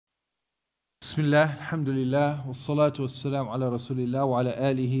Bismillah, alhamdulillah, wassalatu wassalamu ala rasulillah wa ala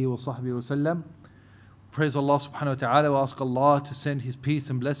alihi wa sahbihi wa sallam. Praise Allah subhanahu wa ta'ala. We ask Allah to send His peace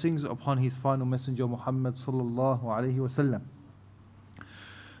and blessings upon His final messenger Muhammad sallallahu alayhi wa sallam.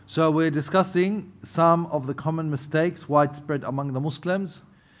 So we're discussing some of the common mistakes widespread among the Muslims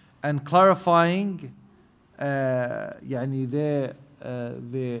and clarifying their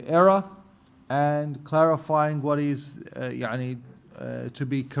error and clarifying what is to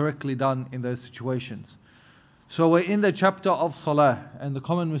be correctly done in those situations. So we're in the chapter of Salah and the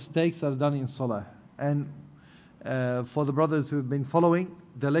common mistakes that are done in Salah. And for the brothers who have been following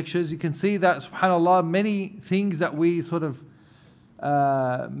the lectures, you can see that, subhanAllah, many things that we sort of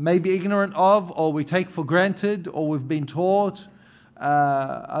may be ignorant of, or we take for granted, or we've been taught,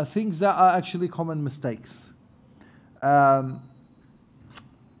 are things that are actually common mistakes. And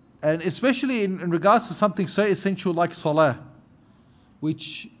especially in regards to something so essential like Salah,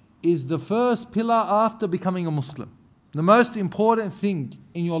 which is the first pillar after becoming a Muslim. The most important thing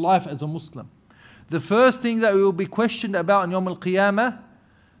in your life as a Muslim. The first thing that we will be questioned about on Yawm al-Qiyamah,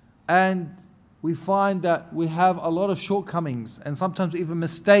 and we find that we have a lot of shortcomings and sometimes even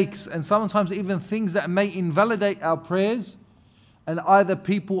mistakes and sometimes even things that may invalidate our prayers, and either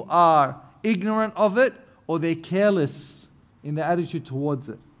people are ignorant of it or they're careless in their attitude towards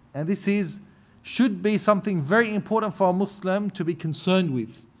it. And this should be something very important for a Muslim to be concerned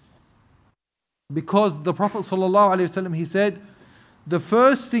with. Because the Prophet ﷺ, he said, the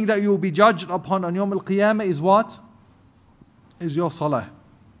first thing that you will be judged upon on Yawm al-Qiyamah is what? Is your salah.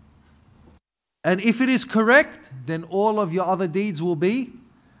 And if it is correct, then all of your other deeds will be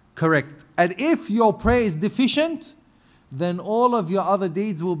correct. And if your prayer is deficient, then all of your other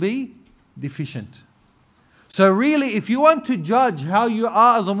deeds will be deficient. So really, if you want to judge how you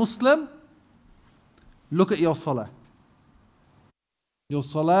are as a Muslim, look at your salah. Your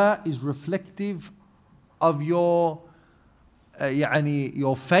salah is reflective of your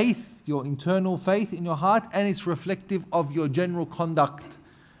faith, your internal faith in your heart, and it's reflective of your general conduct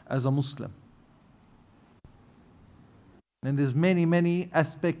as a Muslim. And there's many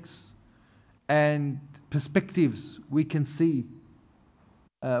aspects and perspectives we can see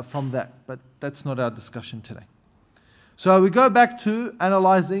from that, but that's not our discussion today. So we go back to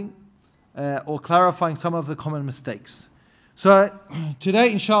analyzing or clarifying some of the common mistakes. So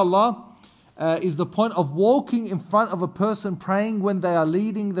today, inshallah, is the point of walking in front of a person praying when they are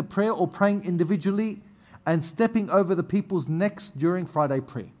leading the prayer or praying individually, and stepping over the people's necks during Friday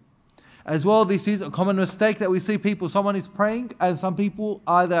prayer. As well, this is a common mistake that we see people, someone is praying and some people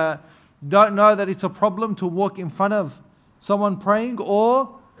either don't know that it's a problem to walk in front of someone praying,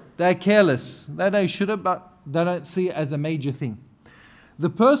 or they're careless. They know you shouldn't, but they don't see it as a major thing. The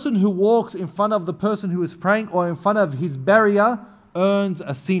person who walks in front of the person who is praying or in front of his barrier earns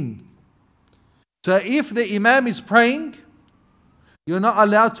a sin. So if the Imam is praying, you're not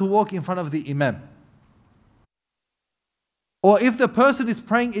allowed to walk in front of the Imam. Or if the person is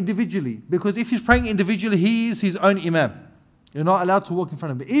praying individually, because if he's praying individually, he is his own Imam. You're not allowed to walk in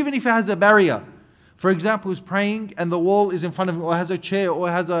front of him. Even if he has a barrier. For example, he's praying and the wall is in front of him, or has a chair,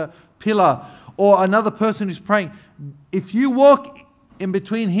 or has a pillar, or another person is praying. If you walk in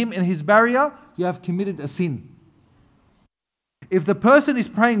between him and his barrier, you have committed a sin. If the person is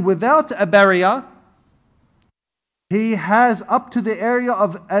praying without a barrier, he has up to the area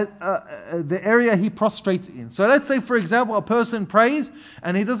of the area he prostrates in. So let's say, for example, a person prays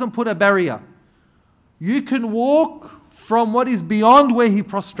and he doesn't put a barrier. You can walk from what is beyond where he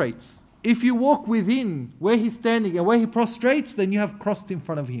prostrates. If you walk within where he's standing and where he prostrates, then you have crossed in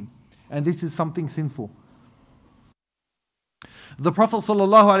front of him. And this is something sinful. The Prophet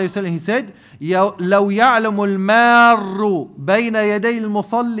ﷺ, he said, لو يعلم المار بين يدي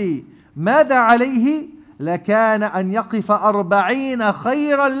المصلي ماذا عليه لكان أن يقف 40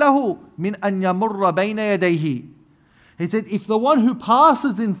 خيرا له من أن يمر بين يديه. He said, if the one who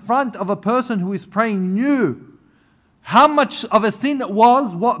passes in front of a person who is praying knew how much of a sin it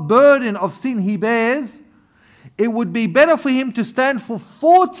was, what burden of sin he bears, it would be better for him to stand for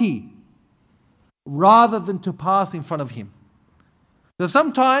 40 rather than to pass in front of him. So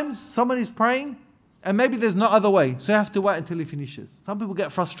sometimes someone is praying and maybe there's no other way, so you have to wait until he finishes. Some people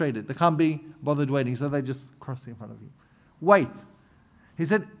get frustrated, they can't be bothered waiting, so they just cross in front of you. Wait. He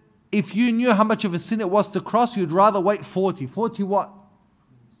said, if you knew how much of a sin it was to cross, you'd rather wait 40. 40 what?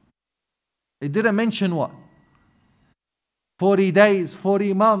 It didn't mention what? 40 days,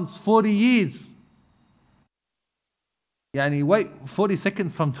 40 months, 40 years. Wait 40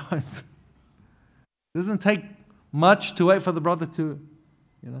 seconds sometimes. It doesn't take much to wait for the brother to,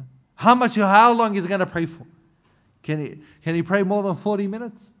 how long is he going to pray for? Can he pray more than 40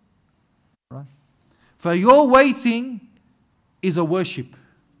 minutes? Right? For your waiting is a worship.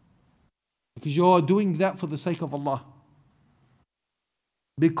 Because you're doing that for the sake of Allah.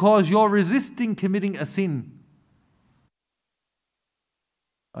 Because you're resisting committing a sin.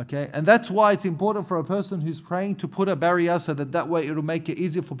 Okay, and that's why it's important for a person who's praying to put a barrier so that way it'll make it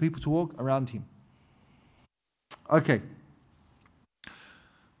easier for people to walk around him. Okay.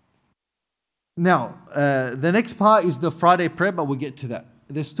 Now, the next part is the Friday prayer, but we'll get to that.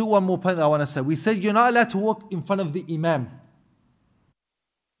 There's still one more point that I want to say. We said you're not allowed to walk in front of the Imam.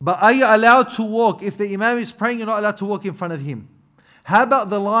 But are you allowed to walk? If the Imam is praying, you're not allowed to walk in front of him. How about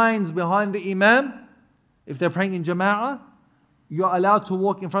the lines behind the Imam? If they're praying in Jama'ah, you're allowed to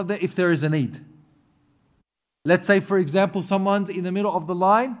walk in front of them if there is a need. Let's say, for example, someone's in the middle of the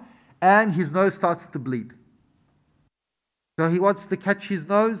line and his nose starts to bleed. So he wants to catch his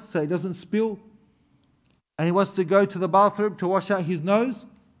nose so it doesn't spill. And he wants to go to the bathroom to wash out his nose.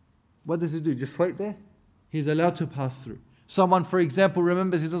 What does he do? Just wait there? He's allowed to pass through. Someone, for example,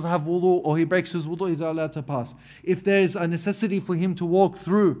 remembers he doesn't have wudu or he breaks his wudu, he's allowed to pass. If there is a necessity for him to walk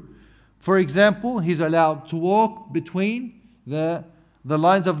through, for example, he's allowed to walk between the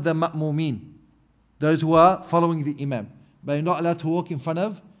lines of the ma'mumeen, those who are following the Imam. But you're not allowed to walk in front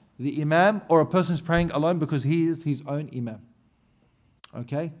of the Imam or a person who's praying alone because he is his own Imam.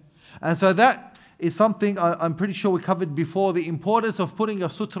 Okay? And so that is something I'm pretty sure we covered before, the importance of putting a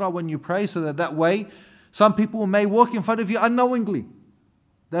sutra when you pray so that way some people may walk in front of you unknowingly.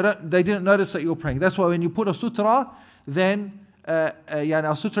 They didn't notice that you're praying. That's why when you put a sutra, then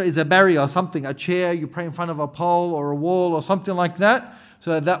a sutra is a barrier or something, a chair, you pray in front of a pole or a wall or something like that.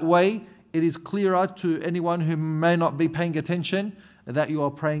 So that way it is clearer to anyone who may not be paying attention that you are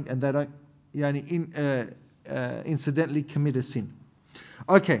praying and they don't incidentally commit a sin.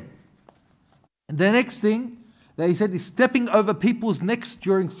 Okay. The next thing that he said is stepping over people's necks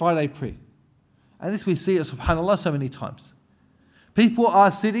during Friday prayer. And this we see it, subhanAllah, so many times. People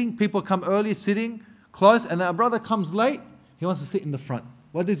are sitting, people come early sitting close, and then a brother comes late, he wants to sit in the front.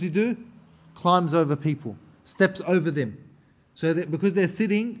 What does he do? Climbs over people, steps over them. So that because they're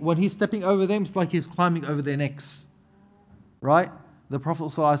sitting, when he's stepping over them, it's like he's climbing over their necks. Right? The Prophet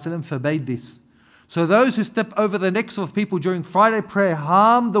ﷺ forbade this. So those who step over the necks of people during Friday prayer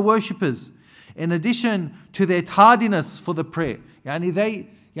harm the worshippers, in addition to their tardiness for the prayer.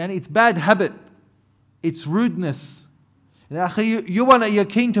 It's bad habit. It's rudeness. You're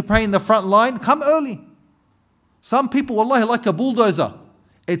keen to pray in the front line, come early. Some people, wallahi, like a bulldozer.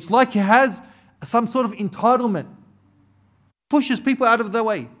 It's like he has some sort of entitlement. Pushes people out of their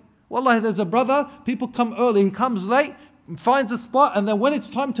way. Wallahi, there's a brother, people come early, he comes late, finds a spot, and then when it's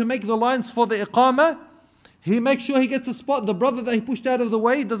time to make the lines for the iqamah, he makes sure he gets a spot. The brother that he pushed out of the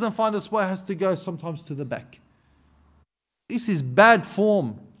way doesn't find a spot, has to go sometimes to the back. This is bad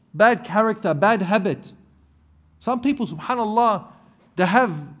form, bad character, bad habit. Some people, subhanAllah, they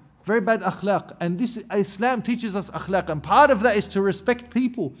have very bad akhlaq. And this Islam teaches us akhlaq. And part of that is to respect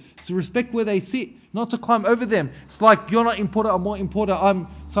people, to respect where they sit, not to climb over them. It's like you're not important, I'm more important, I'm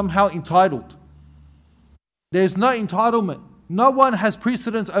somehow entitled. There's no entitlement. No one has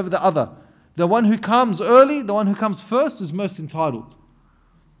precedence over the other. The one who comes early, the one who comes first is most entitled.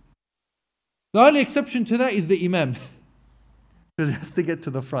 The only exception to that is the Imam. Because he has to get to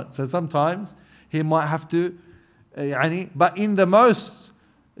the front. So sometimes he might have to, but in the most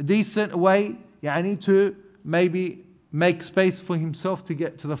decent way, to maybe make space for himself to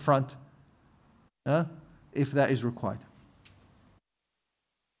get to the front, if that is required.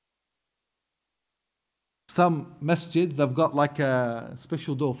 Some masjids, they've got like a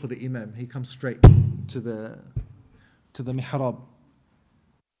special door for the Imam. He comes straight to the mihrab.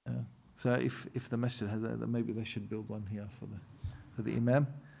 So if the masjid has that, then maybe they should build one here for the Imam.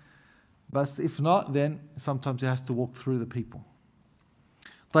 But if not, then sometimes he has to walk through the people.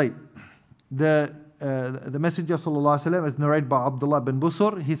 طيب. The Messenger sallallahu alaihi wasallam, as narrated by Abdullah bin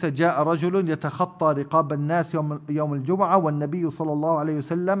Busr, he said, جاء رجل يتخطى رقاب الناس يوم الجمعة والنبي صلى الله عليه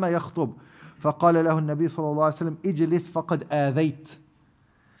وسلم يخطب فقال له النبي صلى الله عليه وسلم اجلس فقد آذيت.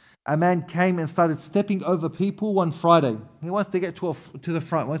 A man came and started stepping over people one Friday. He wants to get to the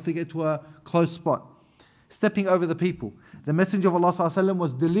front, wants to get to a close spot. Stepping over the people. The Messenger of Allah ﷺ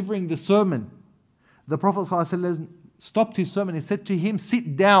was delivering the sermon. The Prophet ﷺ stopped his sermon and said to him,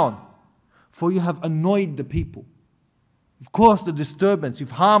 sit down, for you have annoyed the people. You've caused the disturbance,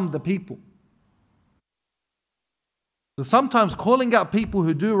 you've harmed the people. So sometimes calling out people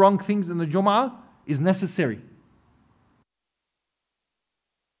who do wrong things in the Jum'ah is necessary.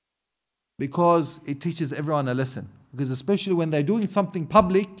 Because it teaches everyone a lesson. Because especially when they're doing something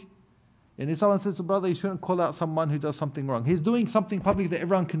public, and if someone says to brother, you shouldn't call out someone who does something wrong. He's doing something public that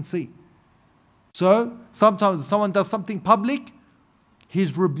everyone can see. So sometimes if someone does something public,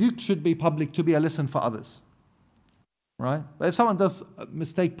 his rebuke should be public to be a lesson for others. Right? But if someone does a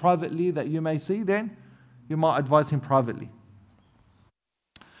mistake privately that you may see, then you might advise him privately.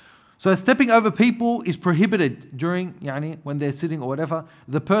 So stepping over people is prohibited during, when they're sitting or whatever.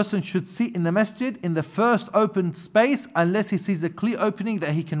 The person should sit in the masjid in the first open space unless he sees a clear opening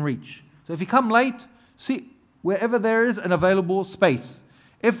that he can reach. So if you come late, sit wherever there is an available space.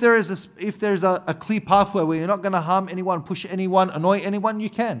 If there is a clear pathway where you're not going to harm anyone, push anyone, annoy anyone, you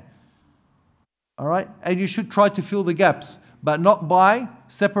can. All right? And you should try to fill the gaps, but not by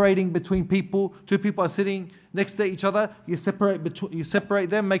separating between people. Two people are sitting next to each other, you separate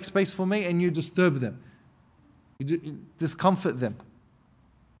them, make space for me, and you disturb them. You discomfort them.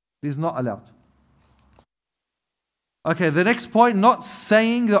 This is not allowed. Okay, the next point, not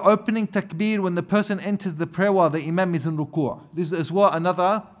saying the opening takbir when the person enters the prayer while the imam is in ruku'. This is what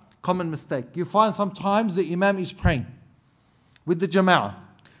another common mistake. You find sometimes the imam is praying with the jama'ah,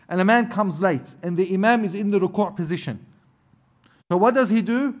 and a man comes late, and the imam is in the ruku' position. So what does he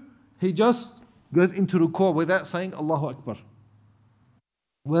do? He just goes into ruku' without saying Allahu Akbar,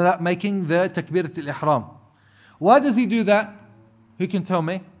 without making the takbirat al-ihram. Why does he do that? Who can tell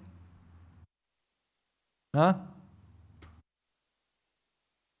me? Huh?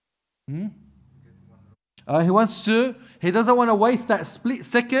 He doesn't want to waste that split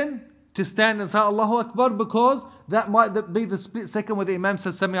second to stand and say Allahu Akbar, because that might be the split second where the imam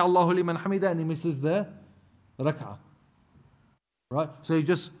says Sami Allahu liman hamida and he misses the rak'ah. Right? So he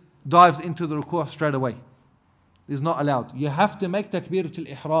just dives into the ruku' straight away. It's not allowed. You have to make takbirat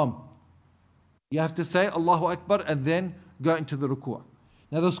al-ihram. You have to say Allahu Akbar and then go into the ruku'.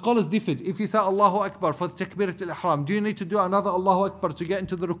 Now the scholars differed. If you say Allahu Akbar for the takbirat al-ihram, do you need to do another Allahu Akbar to get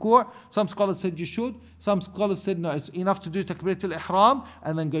into the ruku'? Some scholars said you should. Some scholars said no, it's enough to do takbirat al-ihram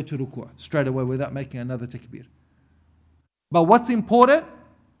and then go to ruku' straight away without making another takbir. But what's important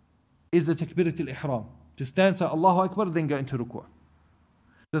is the takbirat al-ihram. To stand, say Allahu Akbar, then go into ruku'.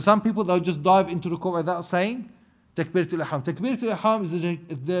 So some people, they'll just dive into ruku' without saying takbiratul ihram. Takbiratul ihram is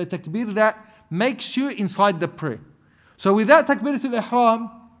the takbir that makes you inside the prayer. So without takbiratul ihram,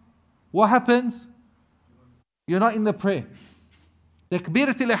 what happens? You're not in the prayer.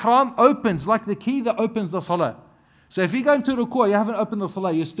 Takbiratul ihram opens like the key that opens the salah. So if you go into ruku', you haven't opened the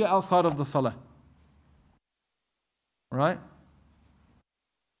salah, you're still outside of the salah. Right?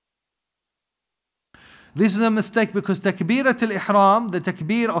 This is a mistake because takbirat al-ihram, the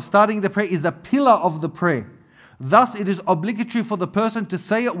takbir of starting the prayer, is the pillar of the prayer. Thus, it is obligatory for the person to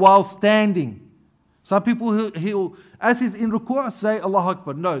say it while standing. Some people, he'll as he's in ruku' say Allahu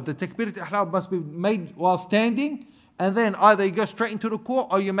Akbar. No, the takbirat al-ihram must be made while standing, and then either you go straight into ruku'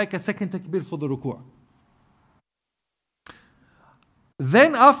 or you make a second takbir for the ruku'.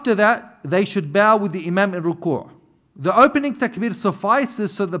 Then after that, they should bow with the imam in ruku'. The opening takbir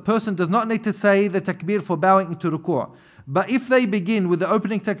suffices, so the person does not need to say the takbir for bowing into ruku'. But if they begin with the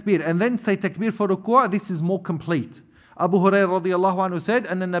opening takbir and then say takbir for ruku', this is more complete. Abu Hurairah radiyallahu anhu said,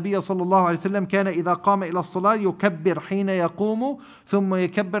 أن النبي صلى الله عليه وسلم كان إذا قام إلى الصلاة يكبر حين يقوم ثم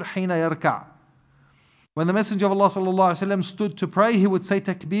يكبر حين يركع. When the Messenger of Allah sallallahu alaihi wasallam stood to pray, he would say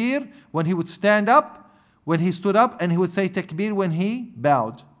takbir when he would stand up, when he stood up, and he would say takbir when he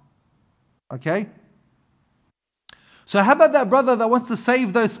bowed. Okay? So how about that brother that wants to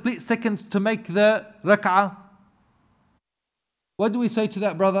save those split seconds to make the rak'ah? What do we say to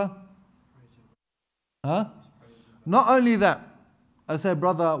that brother? Huh? Not only that, I say,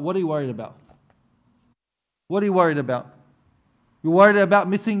 brother, what are you worried about? What are you worried about? You're worried about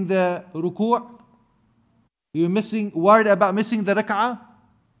missing the ruku'? You're worried about missing the rak'ah?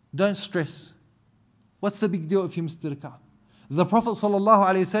 Don't stress. What's the big deal if you miss the rak'ah? The Prophet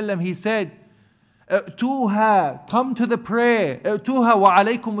ﷺ, he said, "A'tuha, come to the prayer. A'tuha wa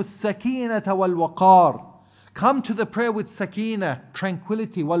alaykum as-sakinata wal-waqar." Come to the prayer with sakina,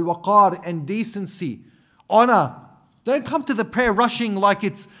 tranquility, wal-waqar, and decency, honor. Don't come to the prayer rushing like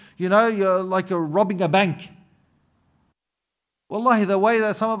it's, you're like you're robbing a bank. Wallahi, the way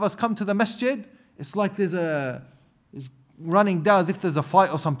that some of us come to the masjid, it's like it's running down as if there's a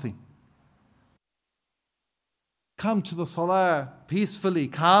fight or something. Come to the salah peacefully,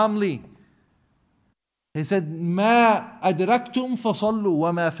 calmly. He said, "Ma adraktum fasallu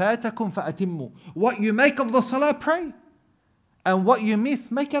wa ma fatakum fa'atimmu." What you make of the salah, pray. And what you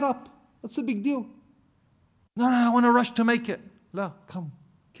miss, make it up. What's the big deal? No, I want to rush to make it. No, come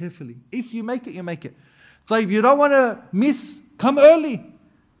carefully. If you make it, you make it. So if you don't want to miss, come early.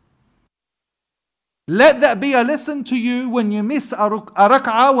 Let that be a lesson to you when you miss a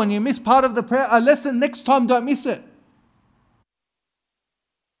rak'ah, when you miss part of the prayer, a lesson next time, don't miss it.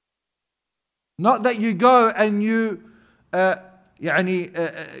 Not that you go and you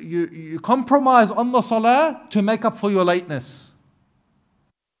compromise on the salah to make up for your lateness.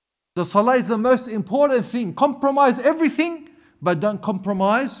 The salah is the most important thing. Compromise everything, but don't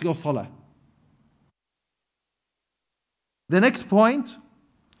compromise your salah. The next point,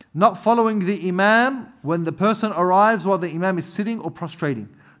 not following the imam when the person arrives while the imam is sitting or prostrating.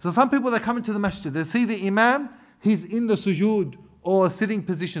 So some people, they come into the masjid, they see the imam, he's in the sujood or sitting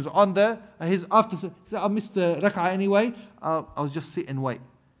positions on the, he's after, he said, I missed the rak'ah anyway, I'll just sit and wait.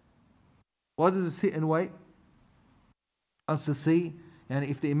 Why does he sit and wait? Wants to see, and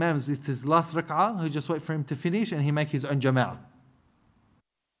if the imam is his last rak'ah, he'll just wait for him to finish and he make his own jama'ah.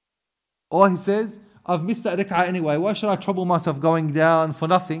 Or he says, I've missed that rak'ah anyway, why should I trouble myself going down for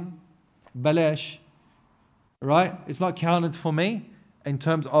nothing? Balash. Right? It's not counted for me in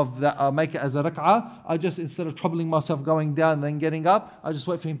terms of that I'll make it as a rak'ah. I just, instead of troubling myself going down and then getting up, I just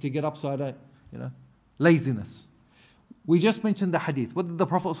wait for him to get up so I don't, laziness. We just mentioned the hadith. What did the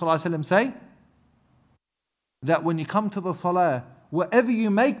Prophet ﷺ say? That when you come to the salah, whatever you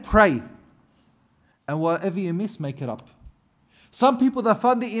make, pray. And whatever you miss, make it up. Some people that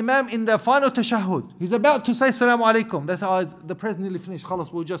find the imam in the final tashahhud. He's about to say Assalamu alaikum. That's how the prayer's nearly finished.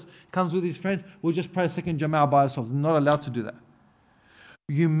 Khalas, comes with his friends. We'll just pray a second jama'ah by ourselves. Not allowed to do that.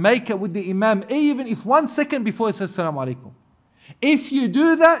 You make it with the imam even if 1 second before he says Assalamu alaikum. If you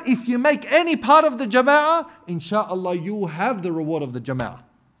do that, if you make any part of the jama'ah, inshaAllah you will have the reward of the jama'ah.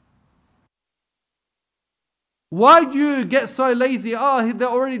 Why do you get so lazy? They're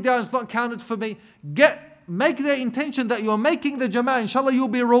already down, it's not counted for me. Make the intention that you're making the jama'ah. Inshallah you'll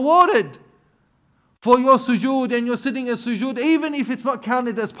be rewarded for your sujood and you're sitting in sujood, even if it's not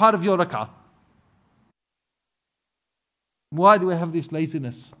counted as part of your rak'ah. Why do we have this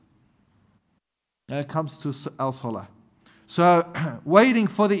laziness? It comes to our salah. So waiting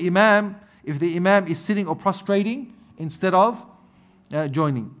for the imam, if the imam is sitting or prostrating, instead of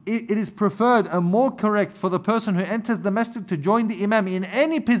joining. It is preferred and more correct for the person who enters the masjid to join the imam in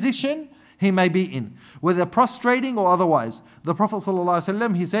any position he may be in, whether prostrating or otherwise. The Prophet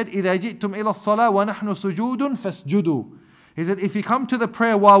ﷺ, he said, إِذَا جِئْتُمْ إِلَى الصَّلَاةِ وَنَحْنُ سُجُودٌ فَاسْجُدُوا. He said, if you come to the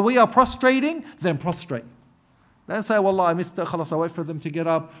prayer while we are prostrating, then prostrate. Don't say, Wallah, I missed it, khalas, I wait for them to get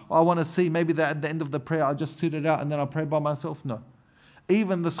up, or I want to see, maybe that at the end of the prayer I'll just sit it out and then I'll pray by myself. No.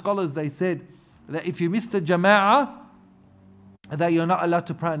 Even the scholars, they said that if you miss the jama'ah, that you're not allowed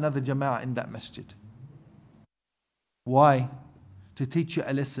to pray another jama'ah in that masjid. Why? To teach you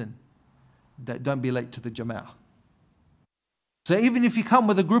a lesson that don't be late to the jama'ah. So even if you come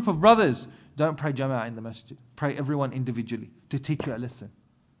with a group of brothers, don't pray jama'ah in the masjid. Pray everyone individually to teach you a lesson.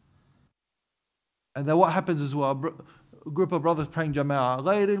 And then what happens as well? A group of brothers praying jama'ah.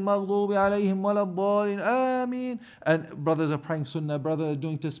 غَيْرِ الْمَغْضُوبِ عَلَيْهِمْ وَلَا الضَّالِينَ آمين. And brothers are praying sunnah, brother are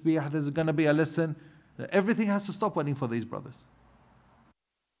doing tasbih, there's going to be a lesson. Everything has to stop waiting for these brothers.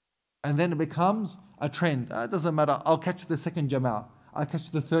 And then it becomes a trend. It doesn't matter, I'll catch the second jama'ah. I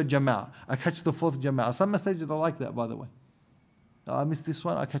catch the third jama'ah. I catch the fourth jama'ah. Some messages are like that, by the way. I missed this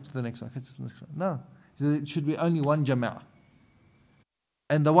one, I catch the next one. I catch the next one. No. It should be only one jama'ah.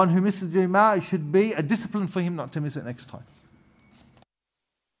 And the one who misses the jama'ah, it should be a discipline for him not to miss it next time.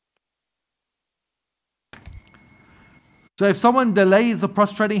 So if someone delays the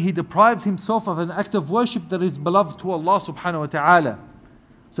prostrating, he deprives himself of an act of worship that is beloved to Allah subhanahu wa ta'ala.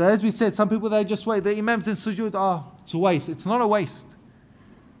 So as we said, some people, they just wait. The imam's in sujood, it's a waste. It's not a waste.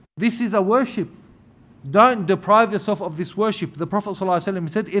 This is a worship. Don't deprive yourself of this worship. The Prophet ﷺ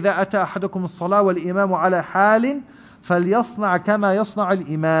said, إِذَا أَتَى أَحَدُكُمُ الصَّلَاةِ وَالْإِمَامُ عَلَى حَالٍ فَلْيَصْنَعْ كَمَا يَصْنَعُ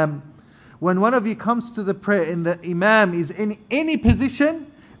الْإِمَامُ. When one of you comes to the prayer and the imam is in any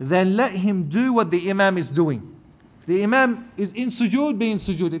position, then let him do what the imam is doing. If the imam is in sujood, be in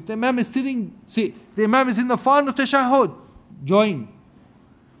sujood. If the imam is sitting, sit. If the imam is in the final tashahhud, join.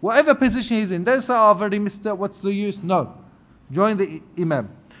 Whatever position he's in. Don't say, I've already missed it, what's the use? No. Join the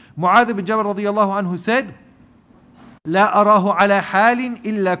imam. Mu'adh bin Jabal radiyallahu anhu said, لا أراه على حال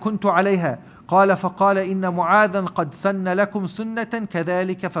إلا كنت عليها. قال فقال إن معاذا قد سن لكم سنة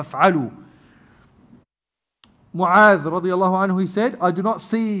كذلك فافعلوا. Mu'adh radiyallahu anhu, he said, I do not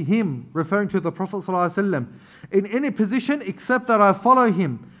see him, referring to the Prophet sallallahu alaihi wasallam, in any position except that I follow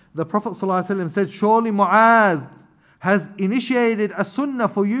him. The Prophet sallallahu alaihi wasallam said, surely Mu'adh has initiated a sunnah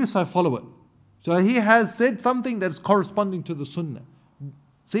for you, so follow it. So he has said something that is corresponding to the sunnah.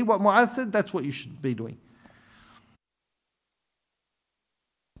 See what Mu'adh said? That's what you should be doing.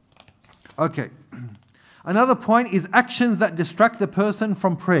 Okay. Another point is actions that distract the person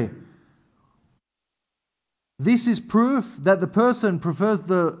from prayer. This is proof that the person prefers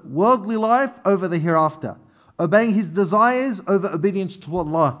the worldly life over the hereafter, obeying his desires over obedience to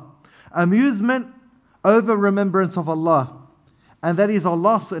Allah. Amusement over remembrance of Allah. And that is a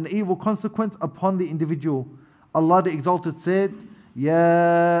loss and evil consequence upon the individual. Allah the Exalted said,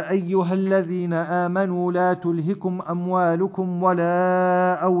 يا أيها الذين آمنوا لا تلهكم أموالكم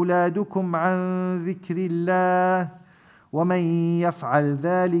ولا أولادكم عن ذكر الله ومن يفعل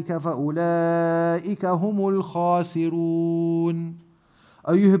ذلك فأولئك هم الخاسرون.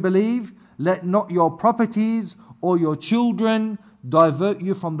 O you who believe, let not your properties or your children divert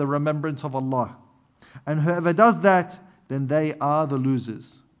you from the remembrance of Allah. And whoever does that, then they are the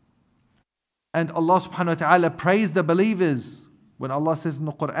losers. And Allah subhanahu wa ta'ala praised the believers when Allah says in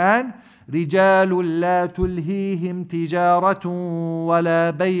the Quran, رِجَالٌ لَا تُلْهِيهِمْ تِجَارَةٌ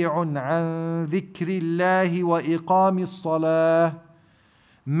وَلَا بَيْعٌ عَنْ ذِكْرِ اللَّهِ وَإِقَامِ الصَّلَاةِ.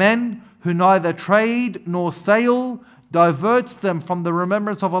 Men who neither trade nor sale diverts them from the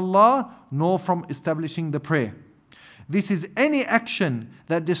remembrance of Allah nor from establishing the prayer. This is any action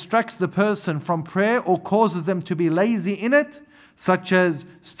that distracts the person from prayer or causes them to be lazy in it, such as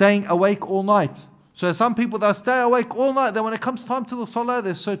staying awake all night. So some people that stay awake all night, then when it comes time to the salah,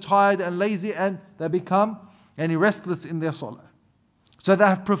 they're so tired and lazy and they become restless in their salah. So they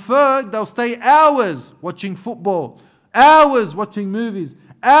have preferred, they'll stay hours watching football, hours watching movies,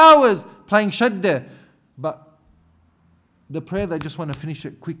 hours playing shadda. But the prayer, they just want to finish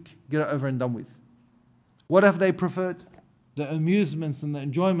it quick, get it over and done with. What have they preferred? The amusements and the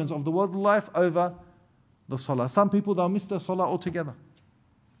enjoyments of the world life over the salah. Some people, they'll miss their salah altogether.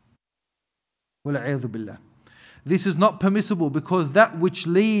 وَالْعِيَاذُ بِاللَّهِ. This is not permissible because that which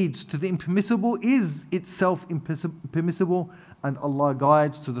leads to the impermissible is itself permissible, and Allah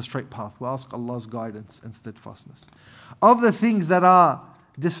guides to the straight path. We ask Allah's guidance and steadfastness. Of the things that are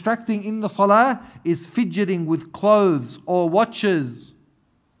distracting in the salah is fidgeting with clothes or watches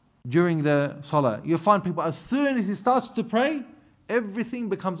during the salah. You find people, as soon as he starts to pray, everything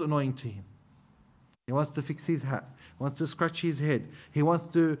becomes annoying to him. He wants to fix his hat. He wants to scratch his head. He wants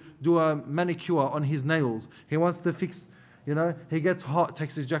to do a manicure on his nails. He wants to fix, he gets hot,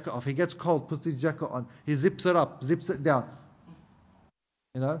 takes his jacket off. He gets cold, puts his jacket on. He zips it up, zips it down.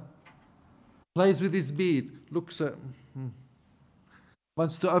 Plays with his beard, looks at,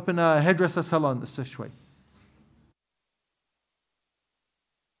 wants to open a hairdresser salon, such way.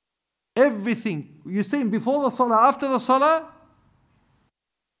 Everything, you see him before the salah, after the salah,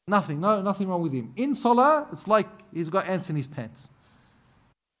 nothing wrong with him. In salah, it's like he's got ants in his pants.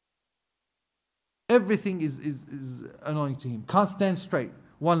 Everything is annoying to him. Can't stand straight.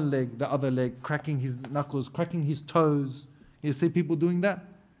 One leg, the other leg, cracking his knuckles, cracking his toes. You see people doing that?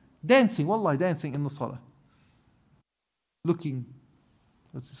 Dancing, wallahi, dancing in the salah. Looking,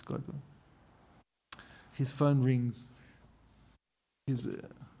 what's this guy doing? His phone rings. His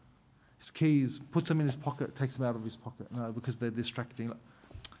keys, puts them in his pocket, takes them out of his pocket. No, because they're distracting.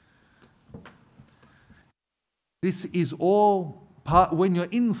 This is all part, when you're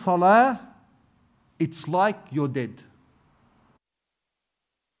in salah, it's like you're dead.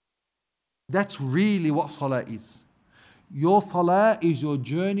 That's really what salah is. Your salah is your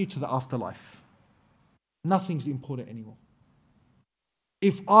journey to the afterlife. Nothing's important anymore.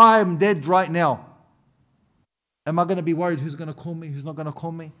 If I'm dead right now, am I going to be worried who's going to call me, who's not going to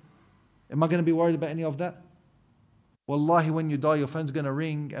call me? Am I going to be worried about any of that? Wallahi, when you die, your phone's going to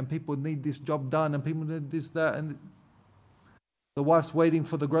ring and people need this job done and people need this, that, and the wife's waiting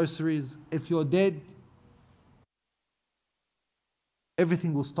for the groceries. If you're dead,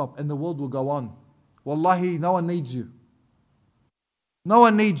 everything will stop and the world will go on. Wallahi, no one needs you. No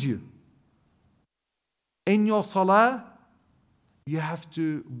one needs you. In your salah, you have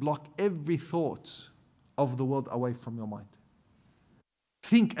to block every thought of the world away from your mind.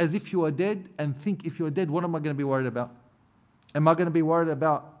 Think as if you are dead, and think, if you're dead, what am I going to be worried about? Am I going to be worried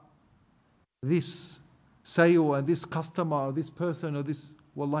about this sale or this customer or this person or this?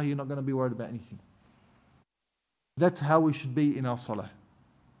 Wallahi, you're not going to be worried about anything. That's how we should be in our salah.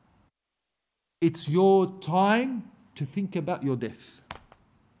 It's your time to think about your death,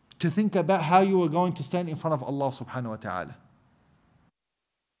 to think about how you are going to stand in front of Allah subhanahu wa ta'ala.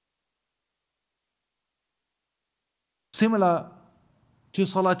 Similar to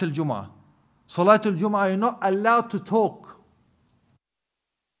Salat al-Jum'ah. Salat al-Jum'ah, you're not allowed to talk.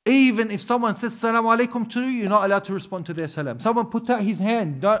 Even if someone says Salaam alaikum to you, you're not allowed to respond to their salam. Someone puts out his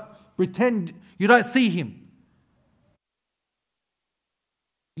hand, don't pretend you don't see him.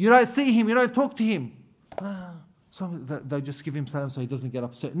 You don't see him, you don't talk to him. They'll just give him salam so he doesn't get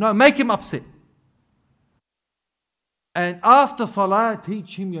upset. No, make him upset. And after salah,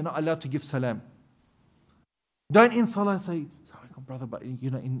 teach him you're not allowed to give salam. Don't in salah say, brother, but in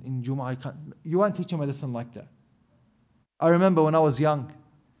Jummah I can't. You won't teach him a lesson like that. I remember when I was young,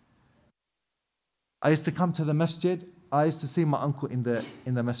 I used to come to the masjid. I used to see my uncle in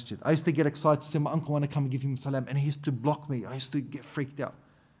the masjid. I used to get excited to see my uncle when I come and give him salam, and he used to block me. I used to get freaked out.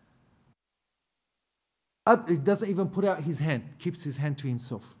 He doesn't even put out his hand, keeps his hand to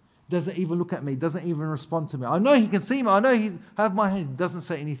himself. Doesn't even look at me, doesn't even respond to me. I know he can see me, I know he have my hand, doesn't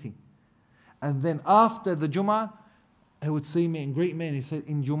say anything. And then after the Jummah, he would see me and greet me, and he said,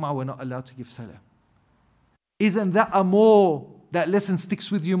 in Jummah we're not allowed to give salam. Isn't that that lesson sticks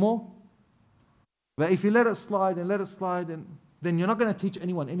with you more? But if you let it slide, and then you're not going to teach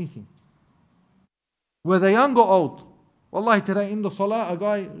anyone anything. Whether young or old. Wallahi, today in the salah, a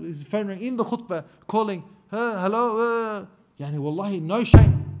guy, his phone rang in the khutbah, calling, hello, yani wallahi, no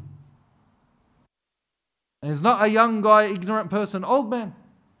shame. And he's not a young guy, ignorant person, old man,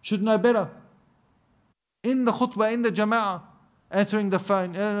 should know better. In the khutbah, in the jama'ah, answering the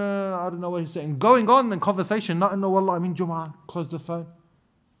phone, I don't know what he's saying, going on in conversation, not in the wallah, I'm in Jum'ah, close the phone.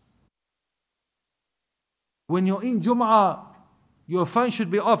 When you're in Jum'ah, your phone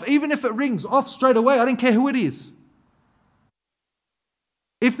should be off. Even if it rings, off straight away, I don't care who it is.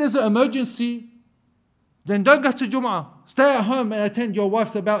 If there's an emergency, then don't go to Jum'ah. Stay at home and attend. Your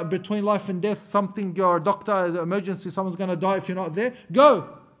wife's about between life and death, something, you're a doctor, an emergency, someone's going to die if you're not there.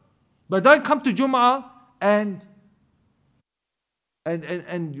 Go. But don't come to Jum'ah and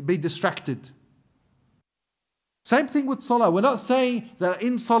be distracted. Same thing with Salah. We're not saying that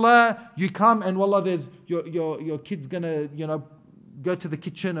in Salah you come and wallah, there's your kid's going to, go to the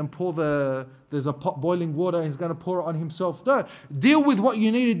kitchen and there's a pot boiling water and he's going to pour it on himself. No, deal with what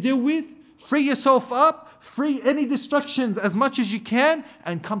you need to deal with. Free yourself up. Free any distractions as much as you can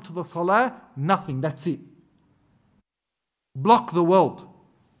and come to the Salah. Nothing, that's it. Block the world.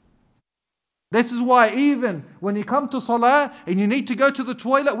 This is why even when you come to Salah and you need to go to the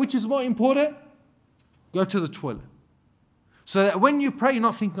toilet, which is more important? Go to the toilet. So that when you pray, you're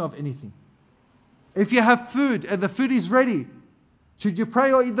not thinking of anything. If you have food and the food is ready, should you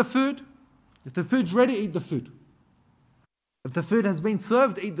pray or eat the food? If the food's ready, eat the food. If the food has been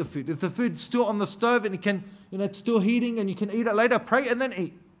served, eat the food. If the food's still on the stove and it's still heating and you can eat it later, pray and then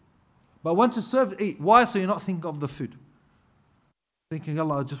eat. But once it's served, eat. Why? So you're not thinking of the food. Thinking,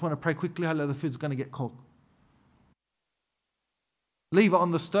 Allah, I just want to pray quickly, Allah, the food's going to get cold. Leave it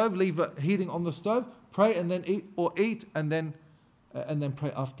on the stove, leave it heating on the stove, pray and then eat, or eat and then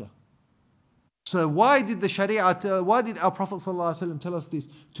pray after. So why did why did our Prophet ﷺ tell us this?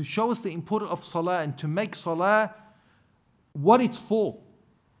 To show us the importance of Salah and to make Salah what it's for.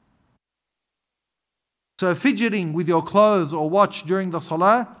 So fidgeting with your clothes or watch during the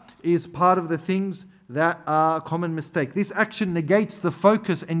Salah is part of the things that are a common mistake. This action negates the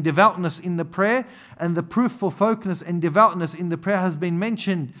focus and devoutness in the prayer, and the proof for focus and devoutness in the prayer has been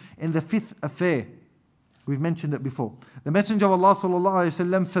mentioned in the fifth affair. We've mentioned it before. The Messenger of Allah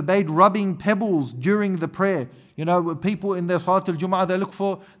ﷺ forbade rubbing pebbles during the prayer. People in their Salatul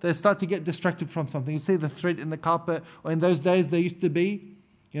Jum'ah, they start to get distracted from something. You see the thread in the carpet, or in those days there used to be,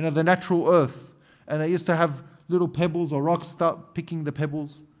 the natural earth. And they used to have little pebbles or rocks, start picking the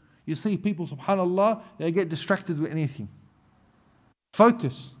pebbles. You see people, subhanAllah, they get distracted with anything.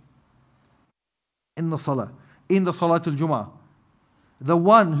 Focus in the Salah, in the Salatul Jum'ah. The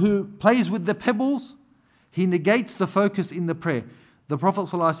one who plays with the pebbles, he negates the focus in the prayer. The Prophet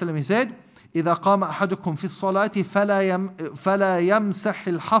ﷺ, he said, إِذَا قَامَ أَحَدُكُمْ فِي الصَّلَاةِ فَلَا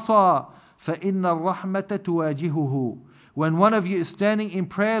يَمْسَحِ الْحَصَى فَإِنَّ الرَّحْمَةَ تُوَاجِهُهُ. When one of you is standing in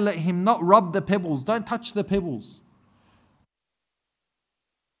prayer, let him not rub the pebbles. Don't touch the pebbles.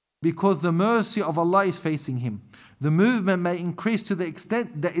 Because the mercy of Allah is facing him. The movement may increase to the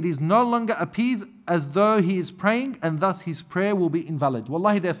extent that it is no longer appears as though he is praying, and thus his prayer will be invalid.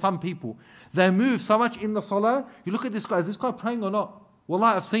 Wallahi, there are some people, they move so much in the salah. You look at this guy, is this guy praying or not?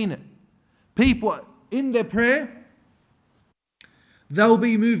 Wallahi, I've seen it. People in their prayer, they'll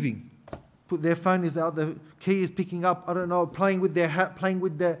be moving. Put their phone is out, the key is picking up, I don't know, playing with their hat, playing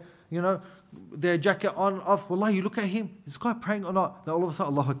with their, their jacket on, off. Wallahi, you look at him, is this guy praying or not? Then all of a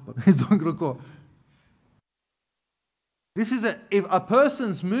sudden, Allahu Akbar, he's doing ruku'. If a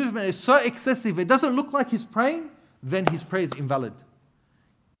person's movement is so excessive, it doesn't look like he's praying, then his prayer is invalid.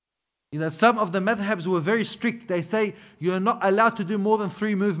 Some of the madhabs were very strict. They say you're not allowed to do more than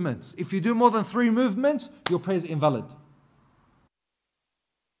 3 movements. If you do more than 3 movements, your prayer is invalid.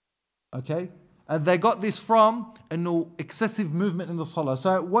 Okay? And they got this from an excessive movement in the salah.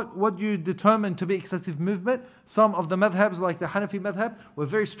 So what do you determine to be excessive movement? Some of the madhabs, like the Hanafi madhab, were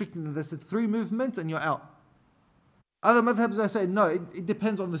very strict. They said 3 movements and you're out. Other madhabs, they say, no, it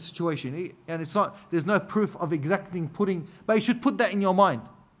depends on the situation. And there's no proof of exacting but you should put that in your mind.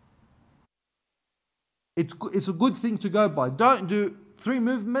 It's a good thing to go by. Don't do 3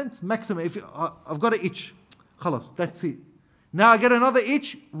 movements maximum. If I've got an itch, khalas, that's it. Now I get another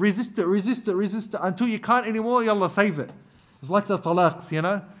itch, resist it until you can't anymore, yalla, save it. It's like the talaqs, you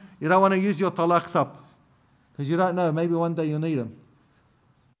know. You don't want to use your talaqs up because you don't know, maybe one day you'll need them.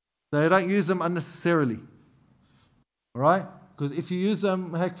 So you don't use them unnecessarily. Alright? Because if you use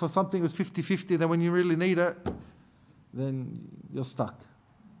them, heck, for something that's 50-50, then when you really need it, then you're stuck.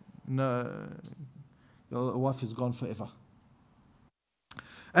 No, your wife is gone forever.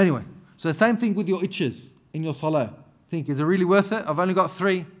 Anyway, so the same thing with your itches in your salah. Think, is it really worth it? I've only got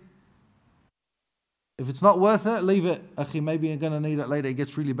 3. If it's not worth it, leave it. Akhi, maybe you're going to need it later. It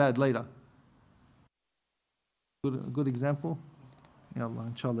gets really bad later. Good example. Ya Allah,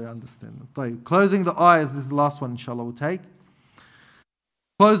 inshallah, I understand. Closing the eyes, this is the last one, inshallah, we'll take.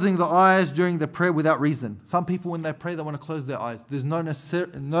 Closing the eyes during the prayer without reason. Some people, when they pray, they want to close their eyes. There's no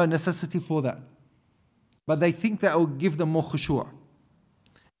necessity for that. But they think that will give them more khushu'.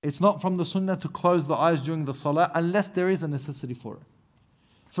 It's not from the sunnah to close the eyes during the salah unless there is a necessity for it.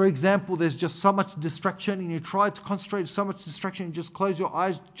 For example, there's just so much distraction and you try to concentrate, so much distraction, you just close your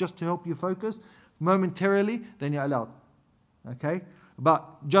eyes just to help you focus momentarily, then you're allowed. Okay?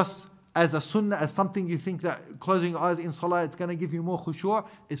 But just as a sunnah, as something you think that closing your eyes in salah, it's going to give you more khushu',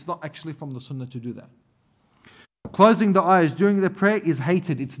 it's not actually from the sunnah to do that. Closing the eyes during the prayer is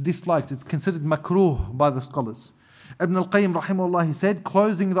hated, it's disliked, it's considered makruh by the scholars. Ibn al-Qayyim rahimahullah, he said,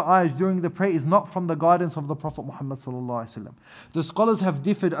 closing the eyes during the prayer is not from the guidance of the Prophet Muhammad sallallahu alaihi wasallam. The scholars have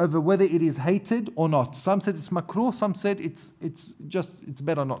differed over whether it is hated or not. Some said it's makruh, some said it's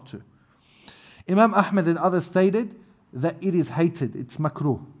better not to. Imam Ahmad and others stated that it is hated, it's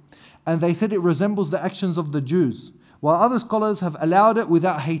makruh. And they said it resembles the actions of the Jews, while other scholars have allowed it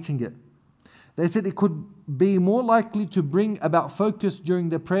without hating it. They said it could be more likely to bring about focus during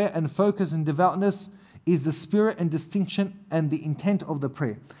the prayer, and focus and devoutness is the spirit and distinction and the intent of the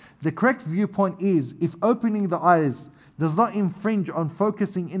prayer. The correct viewpoint is, if opening the eyes does not infringe on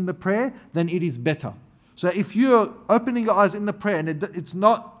focusing in the prayer, then it is better. So if you're opening your eyes in the prayer and it's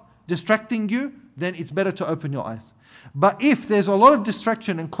not distracting you, then it's better to open your eyes. But if there's a lot of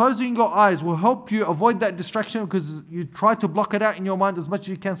distraction and closing your eyes will help you avoid that distraction, because you try to block it out in your mind as much as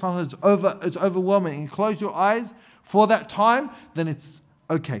you can, sometimes it's overwhelming, and you close your eyes for that time, then it's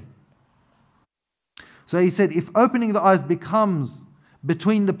okay. So he said, if opening the eyes becomes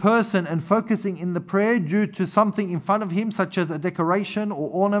between the person and focusing in the prayer due to something in front of him, such as a decoration or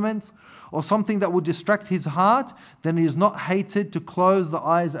ornament, or something that will distract his heart, then it is not hated to close the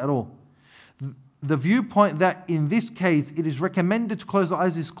eyes at all. The viewpoint that in this case it is recommended to close the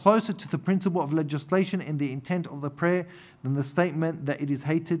eyes is closer to the principle of legislation in the intent of the prayer than the statement that it is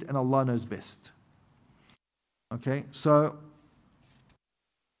hated and Allah knows best. Okay, so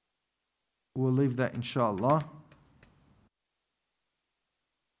we'll leave that inshallah.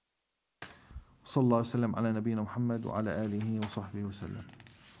 Sallallahu sallam ala nabiyyina Muhammad wa ala alihi wa sahbihi wa sallam.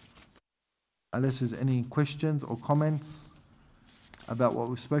 Unless there's any questions or comments about what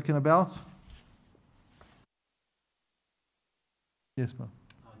we've spoken about. Yes, ma'am.